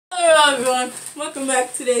Hello everyone, welcome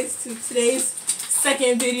back to today's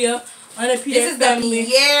second video on the Pierre family. This is the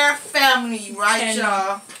Pierre family, right,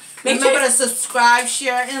 y'all? Remember to subscribe,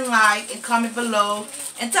 share, and like, and comment below,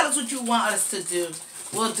 and tell us what you want us to do.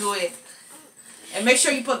 We'll do it. And make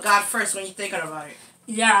sure you put God first when you're thinking about it.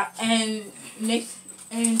 Yeah, and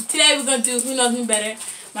today we're gonna do Who Knows Me Better,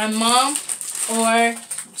 my mom or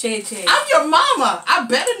JJ. I'm your mama. I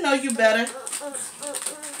better know you better.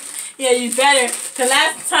 Yeah, you better. The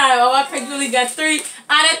last time, I practically got 3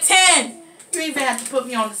 out of 10. You even have to put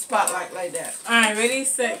me on the spotlight like that. Alright, ready,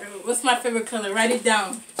 set, what's my favorite color? Write it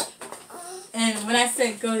down. And when I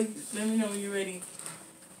say go, let me know when you're ready.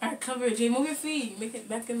 Alright, cover it. Jay, move your feet. Make it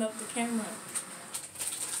backing up the camera.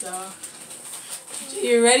 So,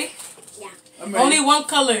 Jay, you ready? Yeah. I'm ready. Only one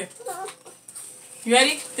color. You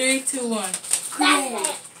ready? 3, 2, 1. Green.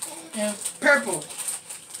 Yeah. Purple.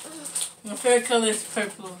 My favorite color is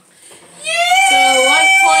purple. Yeah! So, 1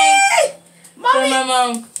 point Mommy. for my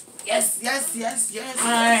mom. Yes.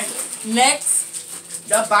 Alright, next.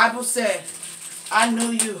 The Bible said, I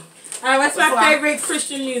knew you. Alright, what's my favorite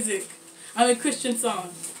Christian music? Christian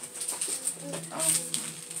song.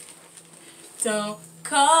 Don't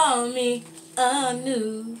call me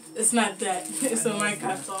anew. It's not that. It's a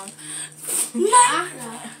Minecraft song.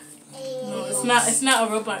 No, it's not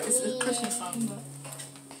a robot. It's a Christian song.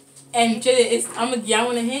 And Jay, y'all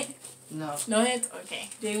want a hint? No. No hint? Okay.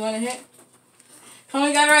 Jay, you want a hint? Come on,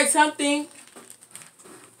 you gotta write something.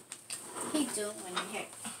 He do want a hint.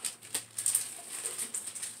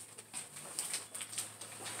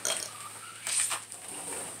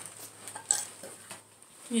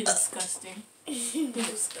 You're disgusting. You're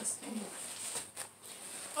disgusting.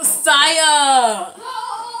 Messiah!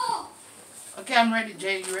 Okay, I'm ready.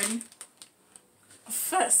 Jay, you ready?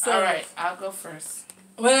 First, Alright, I'll go first.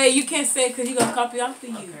 Wait, you can't say it because he's going to copy after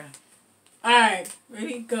you. Okay. Alright,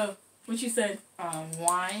 ready? Go. What you said?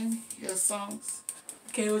 Wine, your songs.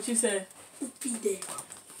 Okay, what you said? Be there.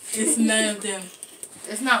 It's none of them.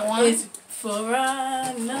 It's not one? It's For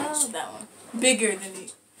I Know that one. Bigger than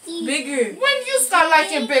it. Bigger. When you start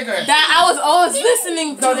liking bigger? That I was always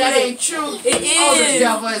listening to No, that it. ain't true. It is. Oh, the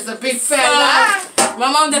devil is a big fan. Lie. My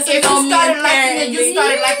mom doesn't If know you me started and liking it, parents. you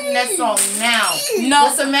started liking that song now. No.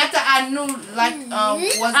 But Samantha, I knew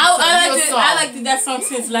was I liked that song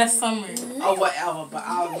since last summer. Or whatever, but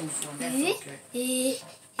I'll move from that. Okay.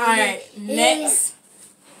 Alright, next.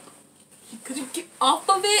 Could you get off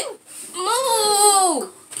of it? Move!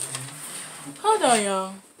 Hold on,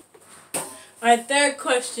 y'all. Alright, third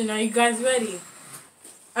question. Are you guys ready?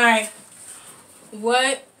 Alright.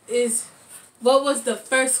 What was the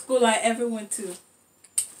first school I ever went to?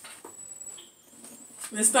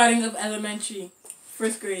 The starting of elementary.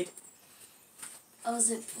 First grade. I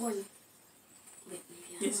was at 1. Wait,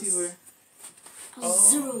 maybe Yes, you were. I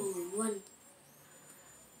was 0, 1.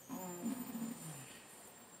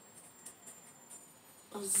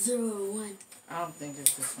 I was 0, 1. I don't think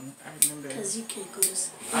it's this one. I remember. Because you can't go to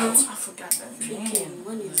school. I forgot that You name. can't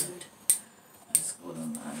 1 years old. That school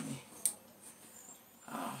don't mind me.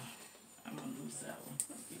 Oh, I'm going to lose that one.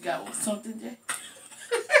 You got something, Jay?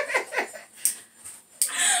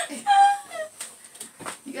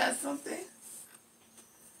 You got something?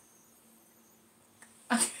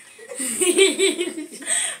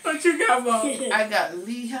 What you got, Mom? I got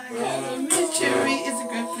Lehigh Elementary. It's a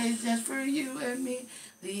great place just for you and me.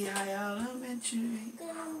 Lehigh Elementary.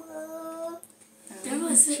 That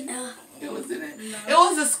was it. It was in it. It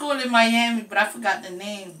was a school in Miami, but I forgot the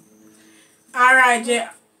name. Alright, Jay,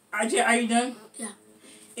 are you done? Yeah.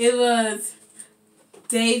 It was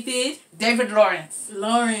David Lawrence.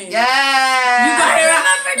 Lawrence. Yeah. You got it right.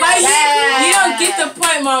 But you don't get the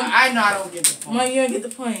point, Mom. I know I don't get the point. Mom, you don't get the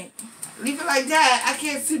point. Leave it like that. I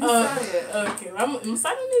can't see beside it. Okay. I'm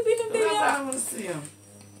sorry to be in the video. I want to see him.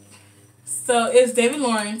 So, it's David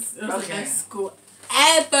Lawrence. It was the best school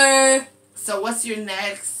ever. So, what's your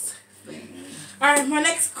next thing? Alright, my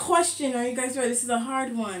next question. Are you guys ready? This is a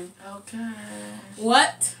hard one. Okay.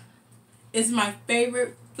 What is my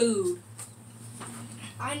favorite food?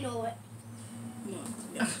 I know it. No.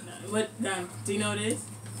 What? Do you know what it is?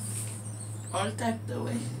 All type the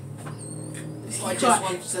way. Or just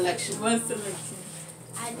one selection? One selection.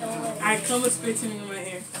 I know it. Alright, come whisper to me in my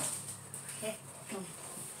ear. Come.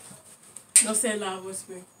 Don't say it loud,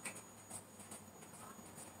 whisper.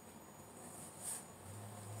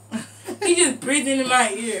 He just breathing in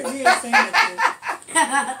my ear. He ain't saying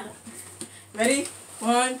nothing. Ready?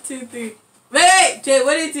 1, 2, 3. Wait, Jay,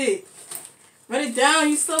 what is it? Write it down.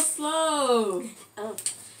 You're so slow. Oh.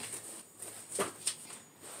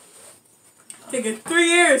 Take it 3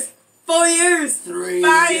 years. 4 years. 3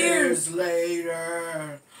 5 years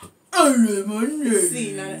later. lemonade.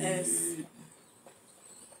 C, not an S.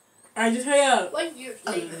 Alright, just hurry up. What year?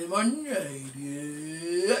 Lemonade.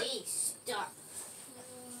 Yeah. Hey, stop.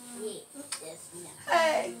 Yeah, that's not.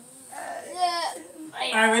 Hey.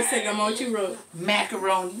 Alright, wait a second. What you wrote?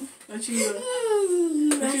 Macaroni. What you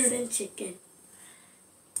wrote? Rice and chicken.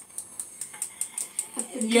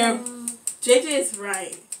 Yeah, JJ is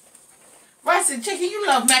right. Rice and chicken, you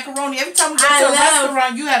love macaroni. Every time we go I to a love-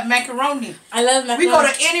 restaurant, you have macaroni. I love macaroni. We go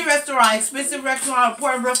to any restaurant, expensive restaurant,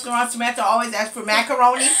 important restaurant, Samantha always asks for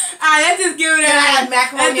macaroni. Alright, let's just give it Can I have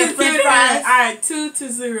macaroni and french fries? Alright,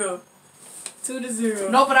 2-0. 2-0.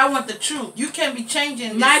 No, but I want the truth. You can't be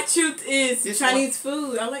changing My this. truth is This Chinese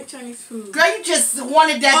food. I like Chinese food. Girl, you just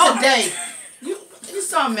wanted that Oh. today. You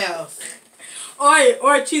something else.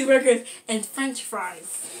 Or cheeseburgers and French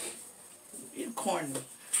fries. You corny.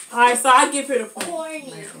 Alright, so I give her the point.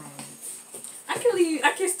 Corny.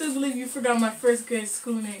 I can still believe you forgot my first grade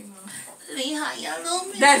school name, Mom.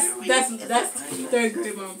 That's That's third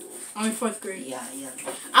grade, Mom. I mean fourth grade. Yeah.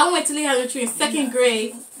 I went to Lehigh Elementary in second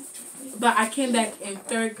grade, but I came back in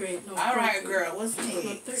third grade. No, All right, fourth girl. What's grade.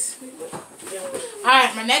 No, next? third grade. Yeah.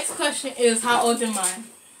 Alright, my next question is how old am I?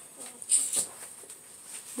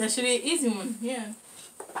 That should be an easy one, yeah.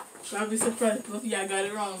 I'll be surprised if y'all got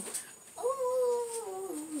it wrong.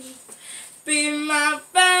 Be my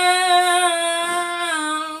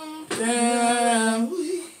fountain.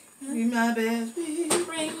 Be my best.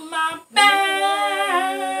 Ring my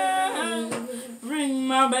bell. Ring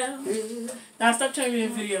my bell. Now stop trying to be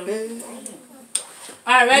in video.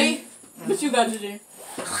 Alright, ready? What you got to do?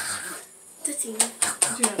 13.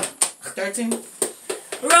 What you got? 13?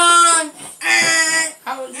 Wrong!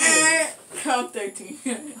 How old are you? I'm 13.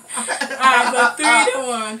 Alright, so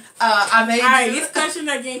 3-1. I made Alright, you. these questions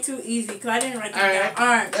are getting too easy because I didn't write them Alright. down.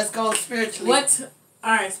 Alright. Let's go spiritually.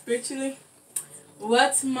 Alright, spiritually?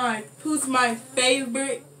 Who's my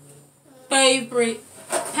favorite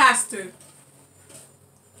pastor?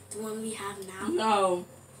 The one we have now. No.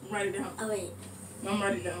 Write it down. Oh, wait. I'm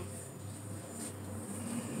write it down.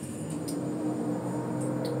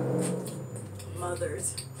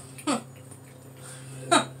 Mothers.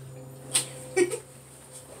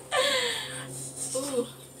 Ooh.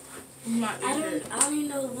 My I don't even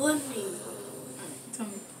know one name. Tell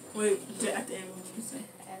me. Wait, at the end, what did you say?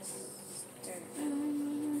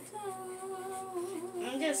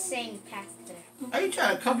 I'm just saying pastor. Are you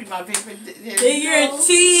trying to copy my paper? You're a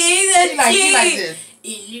cheat. He like this.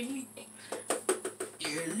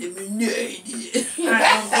 Eliminated.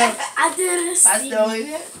 I didn't see. Pastor over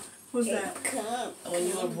there? Who's that? Come. When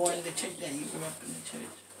you were born in the church, that you grew up in the church.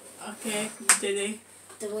 Okay, did they?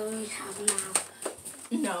 The one we have now.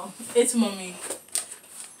 No, it's mommy.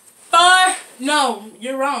 No,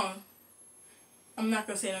 you're wrong. I'm not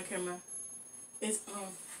gonna say it on camera. It's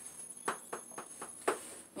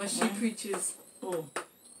when she preaches.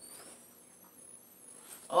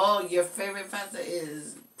 Oh, your favorite pastor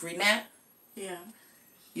is Brinette? Yeah.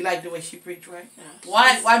 You like the way she preach, right? Yeah.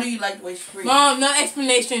 Why do you like the way she preach? Mom, no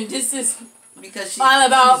explanation. This is Because all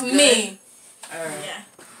about she's me. Alright. Yeah.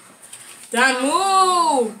 Done.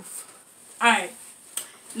 Move. Alright.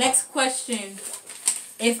 Next question.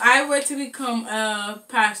 If I were to become a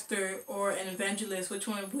pastor or an evangelist, which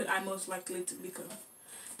one would I most likely to become?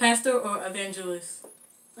 Pastor or evangelist?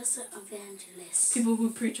 What's an evangelist? People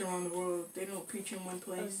who preach around the world. They don't preach in one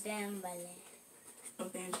place. Evangelist.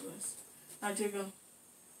 Evangelist. How'd you go?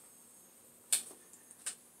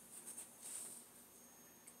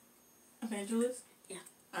 Evangelist? Yeah.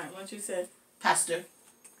 Alright, what you said? Pastor.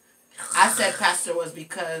 I said pastor was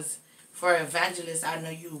because for evangelist, I know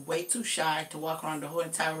you way too shy to walk around the whole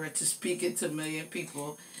entire world to speak into a million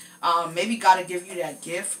people. Maybe God will give you that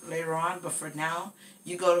gift later on, but for now,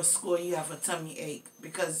 you go to school, you have a tummy ache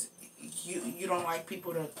because you don't like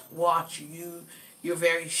people to watch you. You're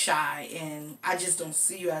very shy, and I just don't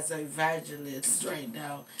see you as an evangelist right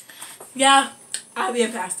now. Yeah, I'll be a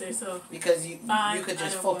pastor, so. Because you could I just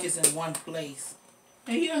don't focus in one place.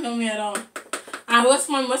 Hey, you don't know me at all. What's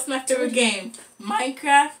my favorite game?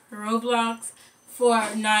 Minecraft, Roblox,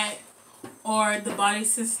 Fortnite, or the body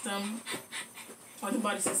system. Or the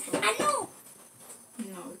body system. I know.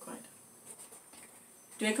 No, we're quiet.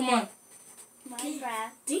 Jay, come on.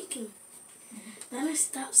 Minecraft. Thinking. Let me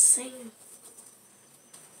stop saying.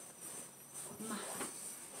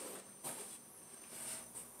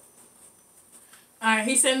 Alright,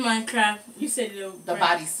 he said Minecraft. You said The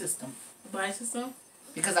body system. The body system?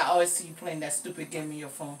 Because I always see you playing that stupid game on your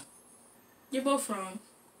phone. You're both wrong.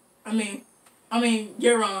 I mean,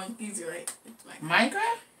 you're wrong. He's right. It's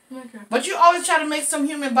Minecraft? Minecraft. But you always try to make some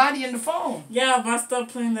human body in the phone. Yeah, but I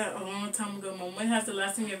stopped playing that a long time ago. Mom, when has the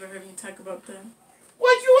last time you ever heard me talk about that?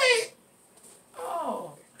 What you ain't?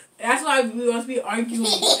 Oh. That's why we must be arguing.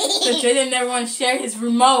 Because Jaden never want to share his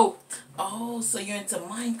remote. Oh, so you're into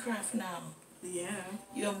Minecraft now. Yeah.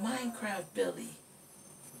 You're a Minecraft Billy.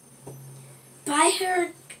 Buy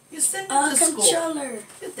her You send them a to school. controller.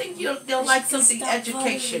 You think they'll like something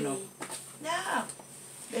educational. Yeah.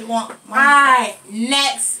 They want Alright,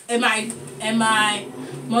 next. Am I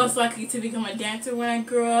most likely to become a dancer when I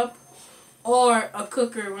grow up? Or a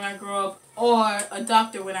cooker when I grow up? Or a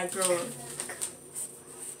doctor when I grow up?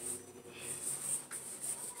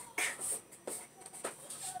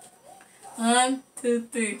 One, two,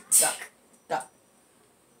 three. Doctor?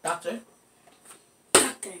 Doctor.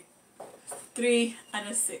 3 out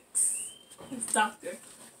of 6. It's doctor.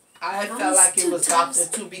 I felt like it was doctor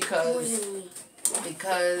too because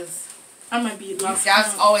I might be lost.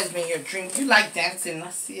 that's always been your dream. You like dancing, I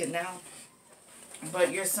see it now.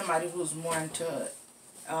 But you're somebody who's more into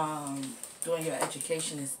doing your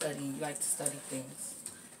education and studying. You like to study things.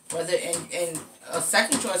 Whether and a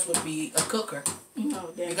second choice would be a cooker. No,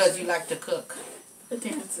 because you like to cook. A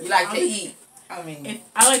dancer. You like to eat. I mean,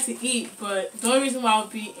 I like to eat, but the only reason why I would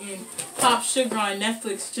be in Pop Sugar on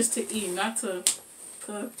Netflix just to eat, not to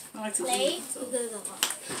cook. I like to eat. So.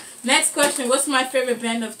 Next question: what's my favorite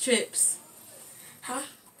band of chips? Huh?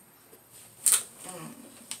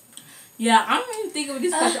 Yeah, I'm not even thinking of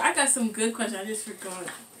this question. I got some good questions. I just forgot.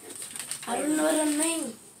 I don't know the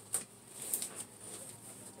name.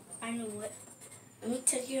 I know what. Let me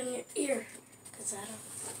tell you in your ear, cause I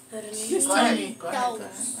don't know the name. Just tell me. Go ahead.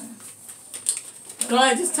 Go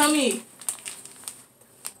ahead, just tell me.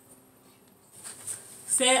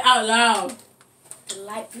 Say it out loud. The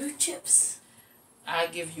light blue chips. I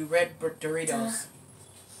give you red Doritos.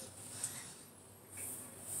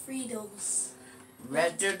 Fritos.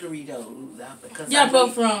 Red Doritos. Because Yeah,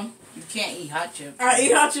 both from. You can't eat hot chips. I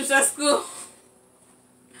eat hot chips at school.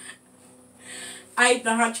 I eat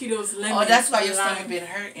the hot Cheetos lemon. Oh, that's why your stomach been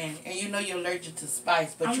hurting. And you know you're allergic to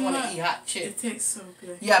spice, but you want to eat hot chips. It tastes so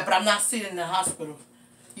good. Yeah, but I'm not sitting in the hospital.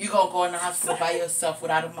 You going to go in the hospital by yourself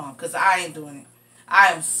without a mom, because I ain't doing it. I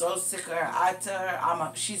am so sick of her. I tell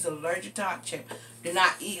her she's allergic to hot chip. Do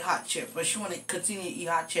not eat hot chip. But she want to continue to eat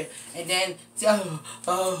hot chip. And then, I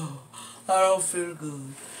don't feel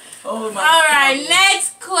good. Oh, my All right,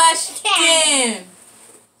 next question.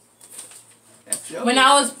 When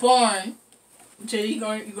I was born, Jay, you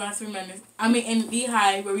going to have to remember this. I mean, in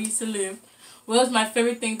Lehigh, where we used to live, what was my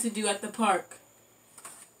favorite thing to do at the park?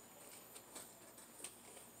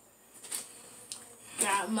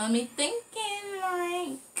 Got mommy thinking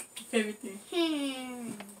like favorite thing.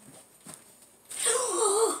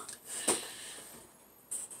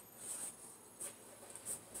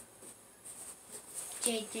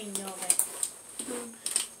 Jay didn't know that.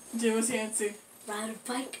 Jay, what's your answer? Ride a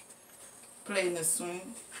bike. Play in the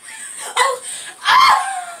swing. Oh!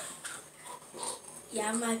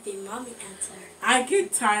 Yeah, it might be mommy answer. I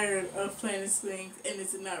get tired of playing the swings and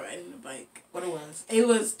it's not riding the bike. What it was? It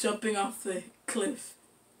was jumping off the cliff.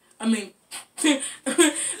 I mean, throwing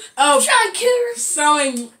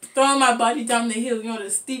my body down the hill. You know, the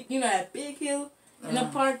steep, that big hill in the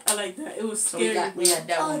park. I like that. It was scary. So we had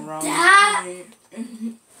that one wrong. That?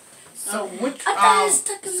 So which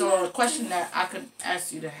so a question that I could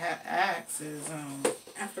ask you to ask is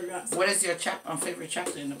I forgot. what is your favorite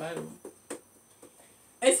chapter in the Bible?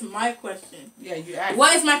 It's my question. Yeah, you asked.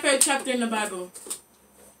 What is my favorite chapter in the Bible?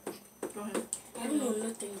 Go ahead. I don't know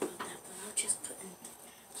nothing about that, but I'll just put in.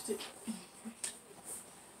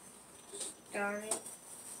 Darn it.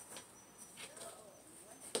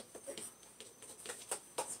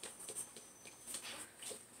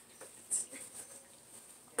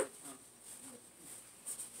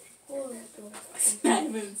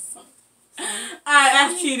 Alright,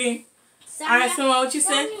 that's cheating. Alright, so what you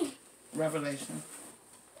said? Revelation.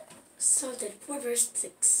 Something 4 verse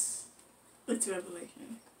 6. What's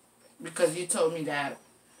Revelation? Because you told me that.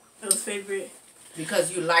 It was favorite.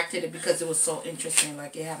 Because you liked it because it was so interesting.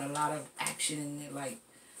 Like it had a lot of action in it, like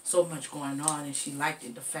so much going on, and she liked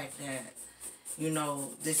it. The fact that,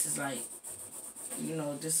 this is like,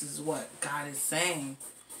 this is what God is saying,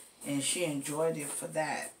 and she enjoyed it for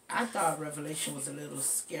that. I thought Revelation was a little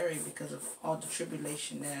scary because of all the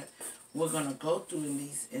tribulation that we're gonna go through in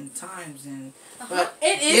these end times, but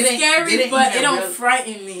it is scary, but it don't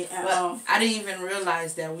frighten me at all. I didn't even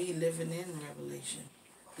realize that we living in Revelation.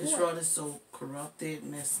 This world is so corrupted,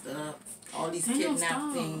 messed up. All these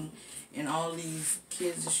kidnapping and all these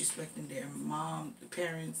kids disrespecting their mom, the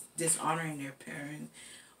parents, dishonoring their parents.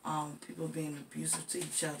 people being abusive to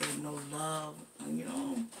each other, no love. And, you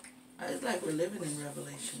know, it's like we're living in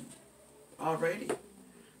Revelation already.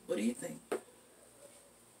 What do you think?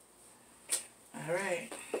 All right.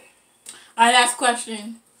 Our last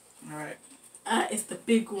question. All right. It's the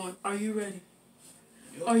big one. Are you ready?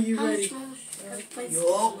 Are you ready?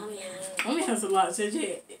 Mommy has a lot. So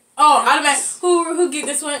oh, automatic. Who get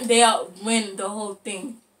this one? They'll win the whole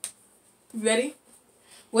thing. Ready?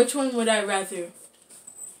 Which one would I rather?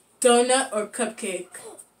 Donut or cupcake?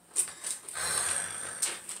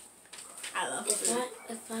 I love food.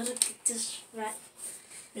 If I don't get this right.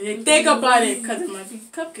 Think about it, because it might be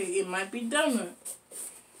cupcake. It might be donut.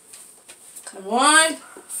 1,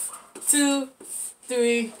 2,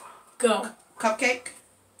 3, go. Cupcake?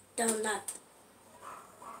 Donut.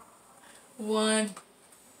 1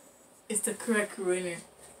 is the correct winner.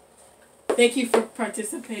 Thank you for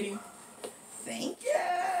participating. Thank you.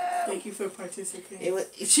 Thank you for participating.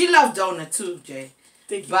 She loves donut too, Jay.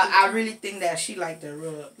 Thank you. But I really think that she liked the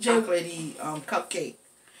real chocolatey cupcake.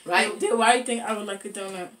 Right? Why do you think I would like a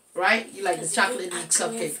donut? Right? You like the chocolatey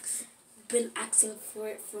cupcakes. Been asking for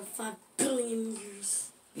it for 5 billion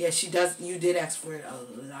years. Yeah, she does. You did ask for it a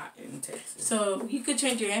lot in Texas. So you could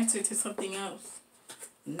change your answer to something else.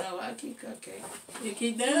 No, I keep cupcake. You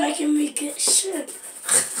keep that? You're making me get sure.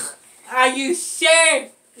 Are you sure?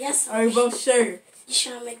 Yes. Are we both sure? You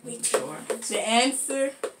trying to make me sure? The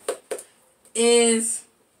answer is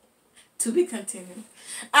to be continued.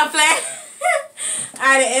 I'm playing.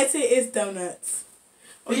 Alright, the answer is donuts.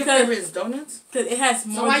 Well, your favorite is donuts? Because it has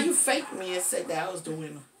more. So why you faked me and said that I was the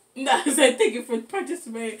winner? No, I said thank you for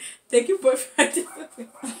participating. Thank you for participating.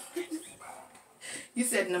 You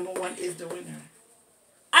said number 1 is the winner.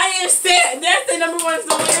 I didn't say that's the number 1 is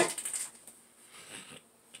the winner.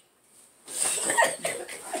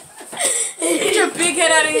 Get your big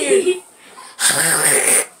head out of here.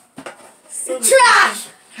 Trash!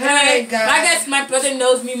 Hey, guys. I guess my brother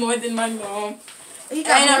knows me more than my mom. He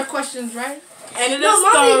got more questions, right? End of the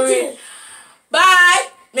story. Bye.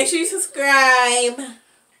 Make sure you subscribe.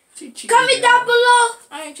 Comment down below.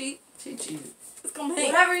 I ain't cheat. She cheated. Let's come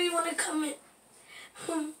Whatever you want to comment.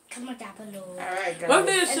 Comment down below. All right, guys. What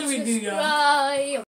video should we do, y'all?